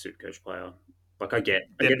good super coach player. Like I get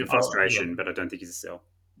the Yeah. frustration, but I don't think he's a sell.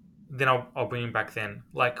 Then I'll bring him back then.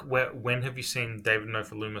 Like, when have you seen David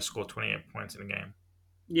Nofaluma score 28 points in a game?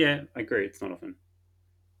 Yeah, I agree. It's not often.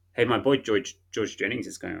 Hey, my boy George Jennings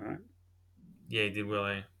is going all right. Yeah, he did well.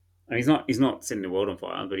 Eh? And he's not setting the world on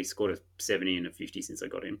fire, but he's scored a 70 and a 50 since I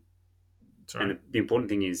got him. And Sorry. the important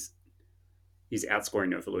thing is he's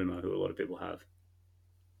outscoring Nofaluma, who a lot of people have.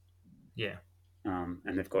 Yeah. And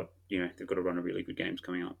they've got to run a really good games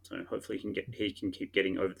coming up. So hopefully he can keep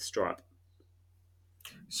getting over the stripe.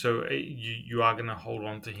 So you are going to hold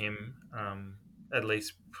on to him at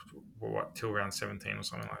least till round 17 or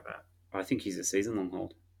something like that. I think he's a season long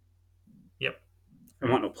hold. Yep. I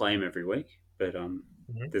Right. might not play him every week, but Hmm.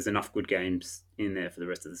 there's enough good games in there for the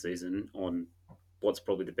rest of the season on what's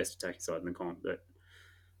probably the best attacking side in the comp that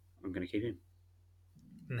I'm going to keep him.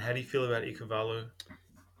 And how do you feel about Ikuvalu?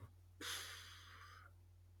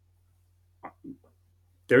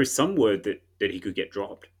 There is some word that he could get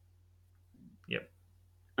dropped. Yep.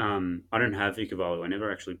 I don't have Ikuvalu. I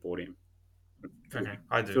never actually bought him. Okay,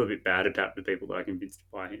 I Feel do. a bit bad about the people that I convinced to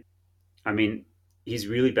buy him. I mean, his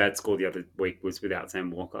really bad score the other week was without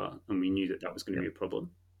Sam Walker, and we knew that was going to Yep. be a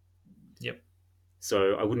problem. Yep.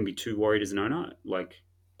 So I wouldn't be too worried as an owner.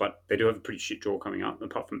 But they do have a pretty shit draw coming up.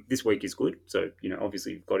 Apart from this week is good, so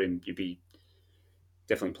obviously you've got him. You'd be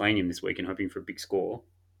definitely playing him this week and hoping for a big score.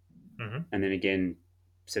 Hmm. And then again,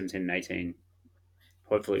 17 and 18.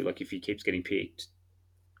 Hopefully, like if he keeps getting picked,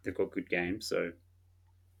 they've got good games. So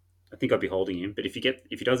I think I'd be holding him. But if he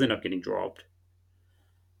does end up getting dropped,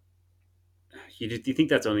 you think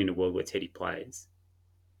that's only in a world where Teddy plays.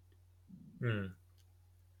 Mm.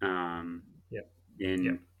 Um, Yep.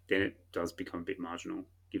 Yep. then it does become a bit marginal,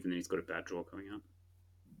 given that he's got a bad draw coming up.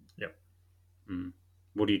 Yep. Mm.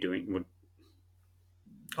 What are you doing?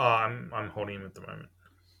 Oh, I'm holding him at the moment.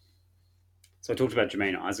 So I talked about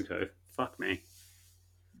Jermaine Isaaco. Fuck me,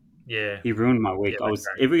 Yeah. he ruined my Yeah. week. I was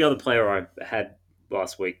every other player I had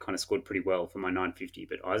last week kind of scored pretty well for my 950,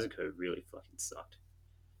 but Isaaco really fucking sucked,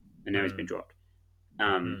 and now he's been Mm. dropped.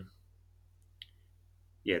 Um, Mm.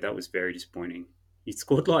 yeah, that was very disappointing. He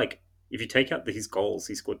scored like if you take out his goals,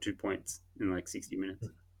 he scored 2 points in like 60 minutes.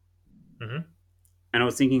 Hmm. And I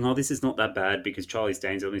was thinking, oh, this is not that bad because Charlie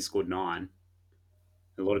Staines only scored 9.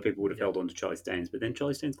 A lot of people would have Yep. held on to Charlie Staines, but then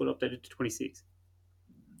Charlie Staines got updated to 26.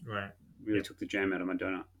 Right. Really Yep. took the jam out of my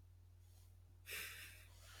donut.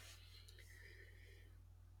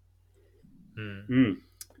 Mm. Mm.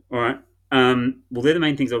 All right. Well, they're the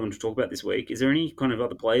main things I wanted to talk about this week. Is there any kind of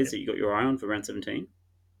other players Yep. that you got your eye on for round 17?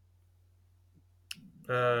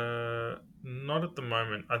 Not at the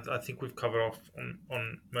moment. I think we've covered off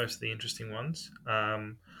on most of the interesting ones.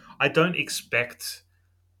 I don't expect.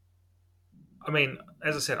 I mean,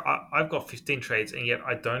 as I said, I've got 15 trades, and yet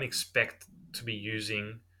I don't expect to be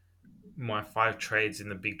using my 5 trades in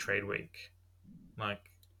the big trade week.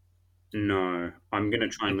 Like, No, I'm gonna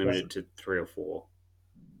try and it limit it doesn't. to 3 or 4.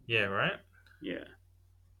 Yeah, right. Yeah,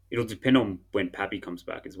 it'll depend on when Pappy comes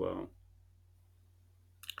back as well.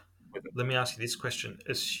 Let me ask you this question: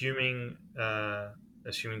 assuming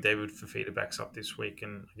David Fafita backs up this week,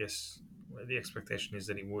 and I guess the expectation is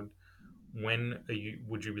that he would. When are you?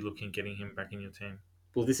 Would you be looking at getting him back in your team?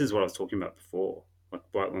 Well, this is what I was talking about before, like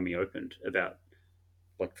right when we opened about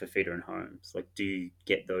like Fafita and Holmes. Like, do you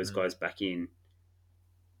get those Mm. guys back in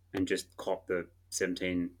and just cop the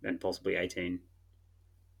 17 and possibly 18,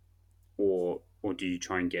 or do you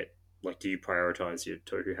try and get like do you prioritize your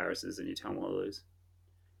Tohu Harrises and your Talmalus?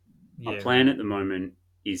 My Yeah, plan right. at the moment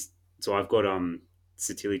is so I've got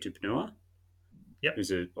Satili Tupanua, Yep.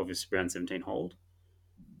 who's a obviously round 17 hold.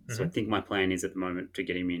 So I Hmm. think my plan is at the moment to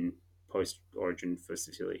get him in post Origin for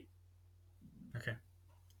Satili. Okay.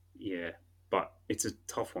 Yeah, but it's a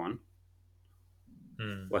tough one.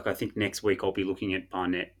 Mm. Like I think next week I'll be looking at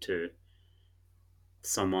Barnett to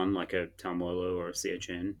someone like a Talmolo or a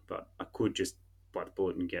CHN, but I could just bite the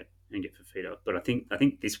bullet and get Fafita. But I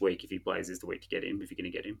think this week if he plays is the week to get him if you're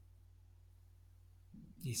going to get him.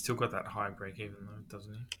 He's still got that high break even though,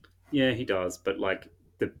 doesn't he? Yeah, he does, but like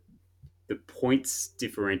the the points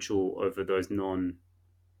differential over those non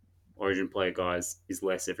Origin player guys is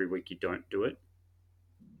less every week you don't do it.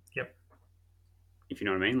 Yep. If you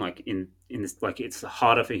know what I mean, like in this, like it's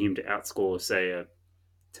harder for him to outscore say a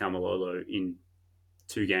Talmalolo in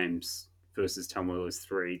 2 games versus Talmalolo's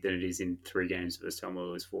 3 than it is in 3 games versus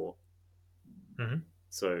Talmalolo's 4. Hmm.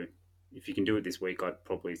 So if you can do it this week, I'd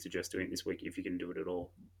probably suggest doing it this week if you can do it at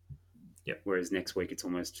all. Yep. Whereas next week it's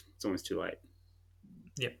almost too late.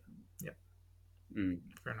 Yep. Yep. Mm.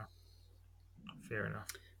 Fair enough. Fair enough.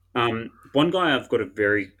 One guy I'm going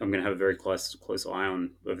to have a very close eye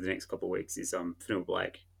on over the next couple of weeks is Phil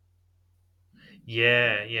Blake.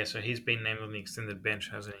 Yeah. Yeah. So he's been named on the extended bench,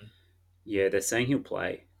 hasn't he? Yeah, they're saying he'll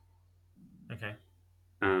play. Okay.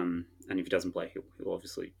 And if he doesn't play, he'll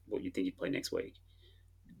obviously what you think he'd play next week.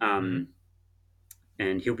 Hmm. Um,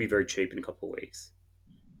 and he'll be very cheap in a couple of weeks,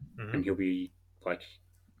 Hmm. and like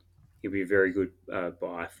he'll be a very good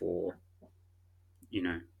buy for you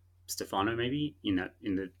know Stefano maybe in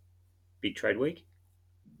the big trade week.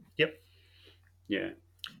 Yep. Yeah.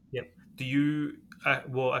 Yep. Do you?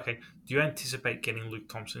 Well, okay. Do you anticipate getting Luke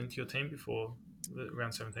Thompson into your team before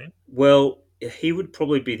round 17? Well, he would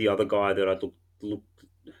probably be the other guy that I'd look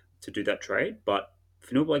to do that trade, but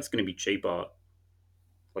Fanua Blake's going to be cheaper,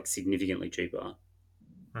 like significantly cheaper, and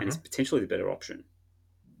Uh-huh. it's potentially the better option.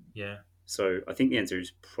 Yeah. So I think the answer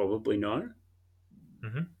is probably no.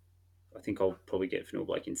 Hmm. I think I'll probably get Fanua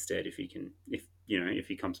Blake instead if he can, if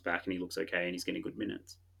he comes back and he looks okay and he's getting good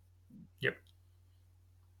minutes. Yep.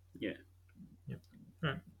 Yeah, Yep. All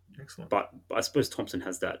right. Excellent. but I suppose Thompson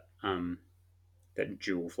has that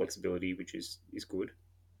dual flexibility, which is good.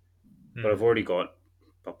 But I've Mm. already got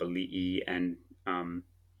Papali'i and um,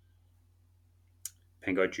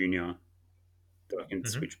 Pango Junior that I can Hmm.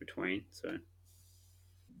 switch between. So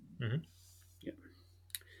Hmm. yeah.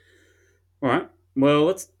 All right. Well,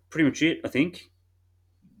 that's pretty much it, I think.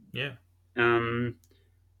 Yeah. Um,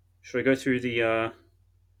 should I go through the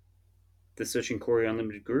Searching Corey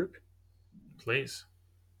Unlimited group? Please.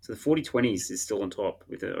 So the 4020s is still on top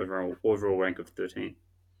with an overall rank of 13.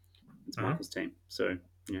 It's Uh-huh. Michael's team. So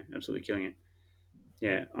yeah, absolutely killing it.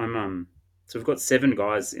 Yeah, I'm so we've got 7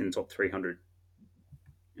 guys in the top 300,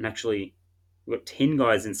 and actually we've got 10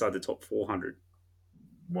 guys inside the top 400.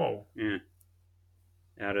 Whoa. Yeah,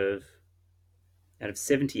 out of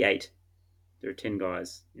 78, there are 10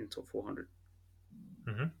 guys in the top 400.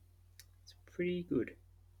 Hmm. It's pretty good.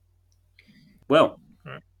 Well,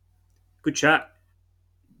 All right. good chat.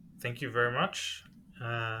 Thank you very much.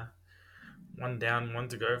 Uh, one down, one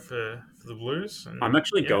to go for the Blues, I'm and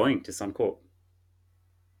actually yeah. going to Suncorp.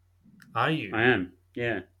 Are you? I am.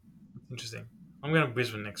 Yeah. Interesting. I'm going to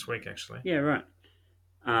Brisbane next week, actually. Yeah. Right.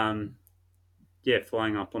 Um. Yeah.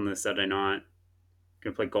 Flying up on the Saturday night.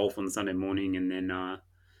 Gonna play golf on the Sunday morning, and then the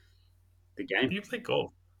Do game. you play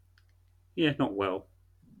golf? Yeah. Not well.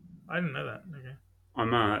 I didn't know that. Okay.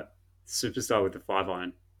 I'm a superstar with the 5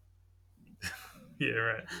 iron. Yeah.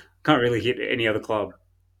 Right. Can't really hit any other club.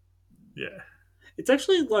 Yeah. It's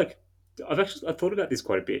actually like I've thought about this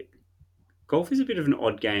quite a bit. Golf is a bit of an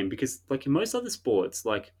odd game because like in most other sports,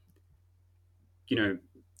 like you know,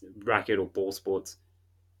 racket or ball sports,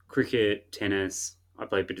 cricket, tennis. I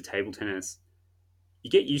play a bit of table tennis.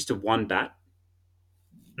 You get used to one bat,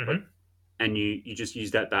 like, Hmm. and you just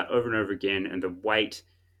use that bat over and over again, and the weight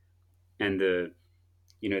and the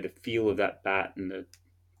feel of that bat and the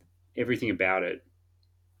everything about it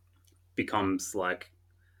becomes like,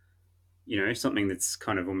 something that's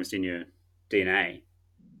kind of almost in your DNA,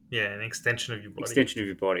 Yeah, an extension of your body. extension of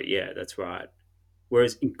your body. Yeah, that's right.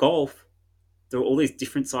 Whereas in golf, there are all these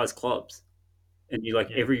different size clubs, and you like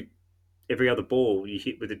Yeah. every other ball you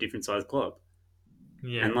hit with a different size club,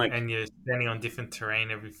 Yeah, and like and you're standing on different terrain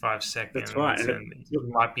every five that's right, seconds, and and you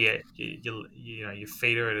might be at your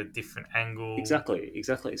feet are at a different angle.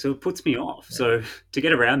 exactly. So it puts me off. Yeah, So to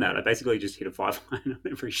get around that, yeah, I basically just hit a 5 iron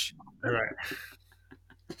on every shot. right.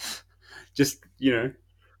 Just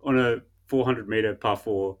on a 400-meter par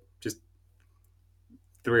four, just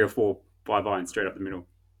 3 or 4 5 irons straight up the middle.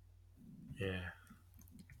 Yeah.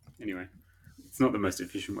 Anyway, it's not the most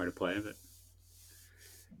efficient way to play, but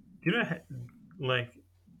Do you know, like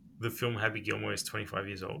the film Happy Gilmore is 25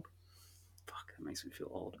 years old? fuck, that makes me feel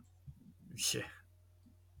old. Yeah,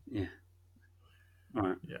 Yeah. All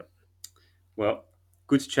right. yeah. Well,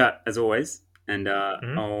 good to chat as always, and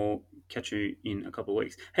Hmm. I'll catch you in a couple of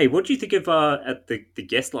weeks. Hey, what do you think of at the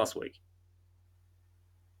guest last week?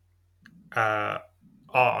 Uh,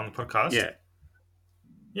 on the podcast. Yeah.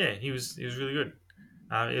 Yeah, he was really good.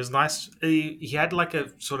 It was nice. He had like a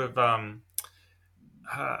sort of uh,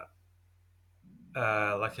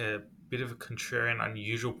 like a bit of a contrarian,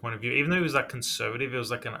 unusual point of view. Even though he was like conservative, it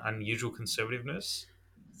was like an unusual conservativeness.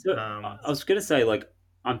 So Um, I was going to say, like,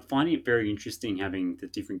 I'm finding it very interesting having the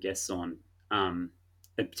different guests on, and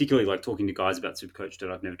particularly like talking to guys about Supercoach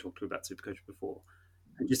that I've never talked to about Supercoach before,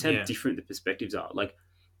 and just how yeah, different the perspectives are. Like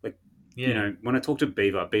yeah, when I talk to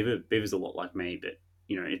Beaver's a lot like me, but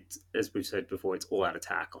it's as we've said before, it's all out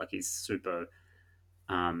attack. Like he's super,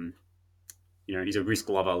 um, he's a risk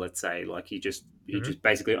lover. Let's say, like he hmm just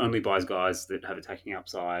basically only buys guys that have attacking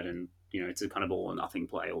upside, and it's a kind of all or nothing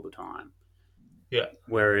play all the time. yeah,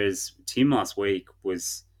 Whereas Tim last week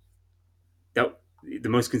was that the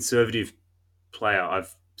most conservative player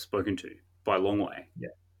I've spoken to by a long way. yeah,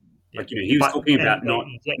 yeah. Like he was But talking and about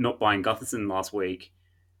yeah, not buying Gutherson last week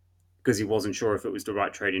because he wasn't sure if it was the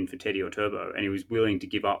right trade in for Teddy or Turbo, and he was willing to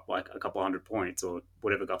give up like a couple hundred points or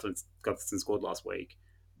whatever Gutherson scored last week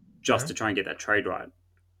just mhm. to try and get that trade right.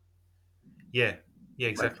 Yeah, yeah,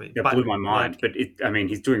 Like exactly. that blew But my mind. like But I mean,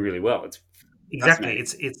 he's doing really well. It's exactly,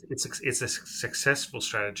 fascinating. it's a successful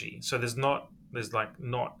strategy. So there's like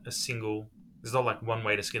not a single there's not like one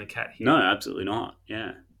way to skin a cat No, here. absolutely not.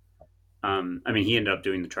 Yeah. I mean, he ended up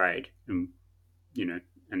doing the trade, and you know,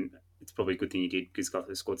 and it's probably a good thing he did because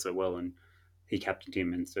Gutho scored so well, and he captained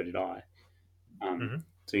him, and so did I. Hmm.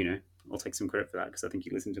 So I'll take some credit for that because I think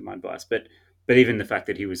he listened to my advice. But even the fact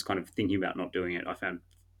that he was kind of thinking about not doing it, I found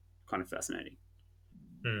kind of fascinating.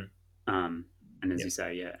 Mm. Um, and as Yeah, you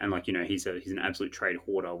say, yeah, and like he's an absolute trade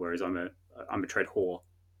hoarder, whereas I'm a trade whore.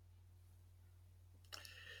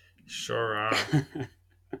 sure,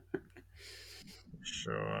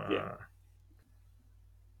 sure. Yeah.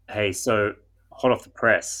 Hey, so hot off the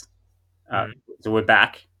press. Uh, Mm. so we're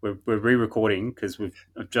back. We're re-recording because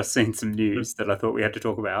I've just seen some Good. news that I thought we had to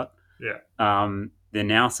talk about. Yeah. They're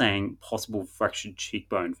now saying possible fractured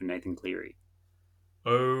cheekbone for Nathan Cleary.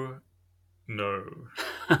 Oh no.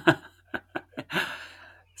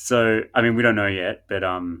 So I mean, we don't know yet, but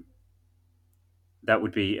that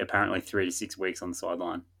would be apparently 3 to 6 weeks on the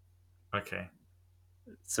sideline. Okay.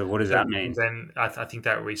 So what does So that mean? then I think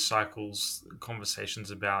that recycles conversations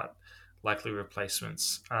about likely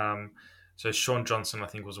replacements. So Sean Johnson, I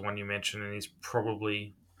think, was the one you mentioned, and he's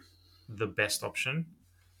probably the best option.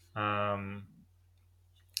 Um,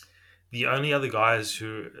 the only other guys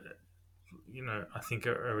who, I think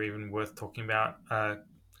are even worth talking about,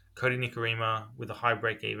 Cody Nikarima with a high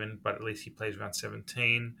break even, but at least he plays around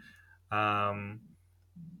 17. Um,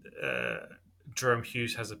 uh, Jerome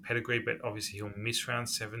Hughes has a pedigree, but obviously he'll miss round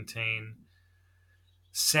 17.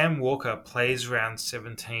 Sam Walker plays round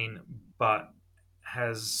 17, but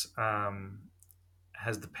has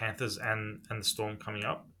has the Panthers and the Storm coming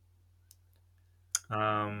up.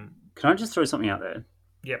 Can I just throw something out there?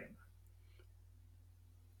 Yep.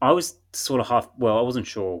 I was sort of I wasn't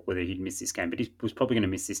sure whether he'd miss this game, but he was probably going to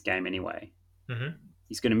miss this game anyway. Mm-hmm.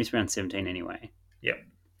 He's going to miss round 17 anyway. Yep.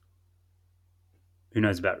 Who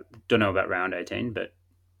knows don't know about round 18, but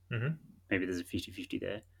Mm-hmm. maybe there's a 50-50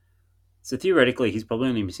 there. So theoretically, he's probably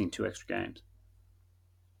only missing 2 extra games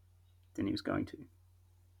than he was going to.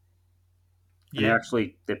 And Yeah.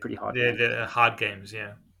 they're pretty hard games. They're hard games.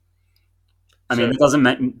 Yeah. I mean, So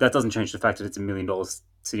that doesn't change the fact that it's $1 million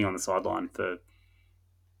sitting on the sideline for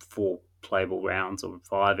 4 playable rounds or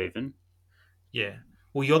 5 even. yeah.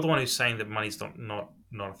 Well, you're the one who's saying that money's not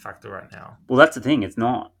a factor right now. Well, that's the thing. It's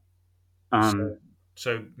not. So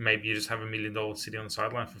so maybe you just have $1 million sitting on the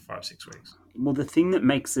sideline for 5 6 weeks. Well, the thing that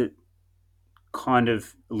makes it kind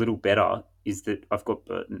of a little better is that I've got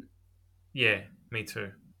Burton. Yeah, me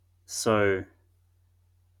too. So You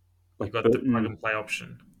like got the plug Burton, and play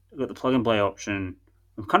option. I've got the plug and play option.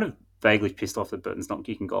 I'm kind of vaguely pissed off that Burton's not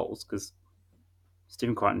kicking goals because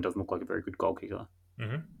Stephen Crichton doesn't look like a very good goal kicker.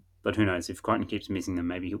 Hmm. But who knows? If Crichton keeps missing them,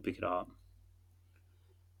 maybe he'll pick it up.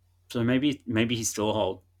 So maybe he's still a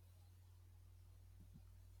hold.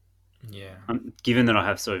 Yeah, Given that I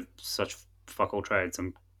have such fuck all trades,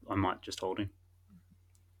 I might just hold him.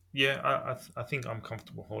 yeah. I think I'm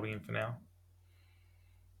comfortable holding him for now.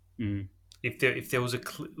 Mm. If there was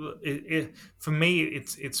for me,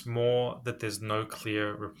 it's more that there's no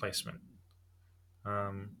clear replacement.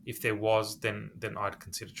 If there was, then I'd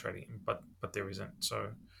consider trading him, but there isn't. So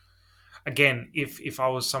again, if I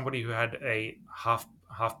was somebody who had a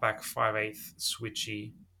halfback 5/8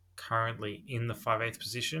 switchy currently in the 5/8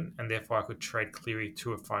 position, and therefore I could trade Cleary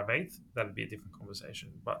to a 5/8, that'd be a different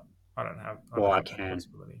conversation. But I Well, don't I have that can.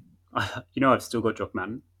 flexibility. I've still got Jock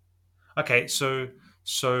Madden. Okay, so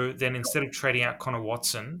then instead of trading out Connor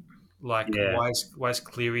Watson, like Yeah, why is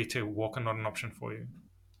Cleary to Walker not an option for you?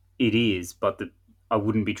 it is, but I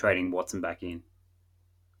wouldn't be trading Watson back in.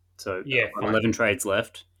 So Yeah, I've got fine. 11 trades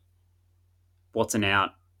left. Watson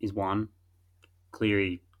out is one.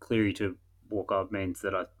 Cleary to Walker means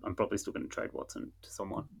that I'm probably still going to trade Watson to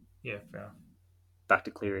someone. Yeah, fair. Back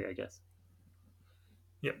to Cleary, I guess.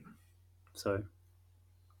 Yep. So,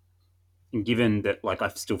 and given that, like, I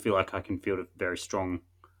still feel like I can field a very strong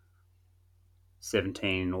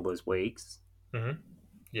 17 in all those weeks, Hmm.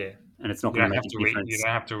 Yeah. and it's not You going to don't make have a to you difference.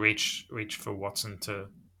 don't have to reach for Watson to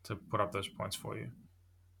put up those points for you.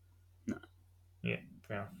 No. Yeah,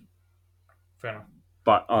 fair enough. Fair enough.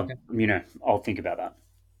 But Okay. I'll think about that.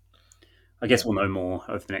 I guess Yeah. we'll know more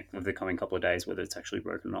over the coming couple of days whether it's actually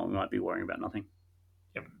broken or not. We might be worrying about nothing.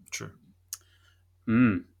 Yep. True.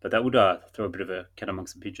 But that would throw a bit of a cat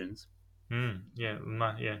amongst the pigeons. Yeah. Yeah.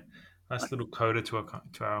 I, Nice little coda to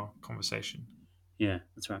our conversation. yeah,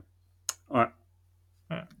 that's right. All right.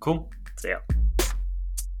 All right. Cool. See ya.